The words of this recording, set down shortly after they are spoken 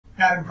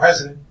Madam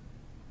President,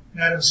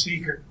 Madam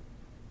Speaker,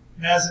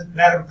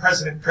 Madam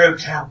President Pro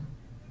Tem,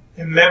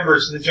 and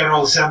members of the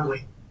General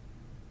Assembly.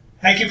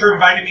 Thank you for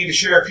inviting me to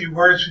share a few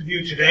words with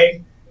you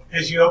today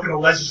as you open a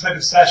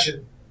legislative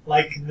session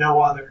like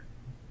no other.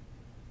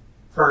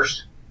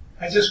 First,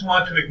 I just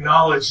want to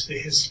acknowledge the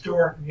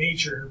historic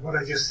nature of what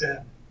I just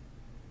said.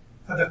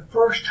 For the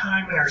first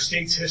time in our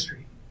state's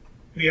history,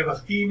 we have a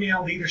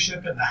female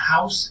leadership in the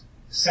House,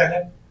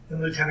 Senate, and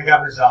Lieutenant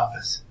Governor's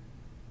office.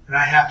 And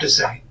I have to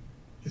say,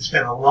 it's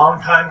been a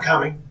long time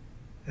coming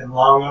and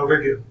long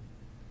overdue.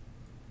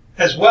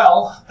 As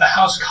well, the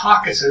House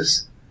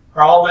caucuses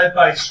are all led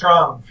by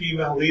strong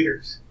female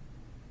leaders.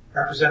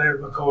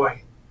 Representative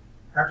McCoy,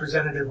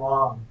 Representative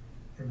Long,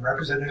 and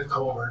Representative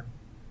Colburn.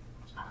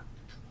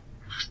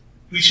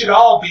 We should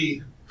all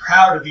be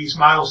proud of these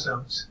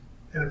milestones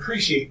and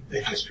appreciate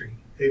the history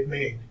they've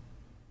made.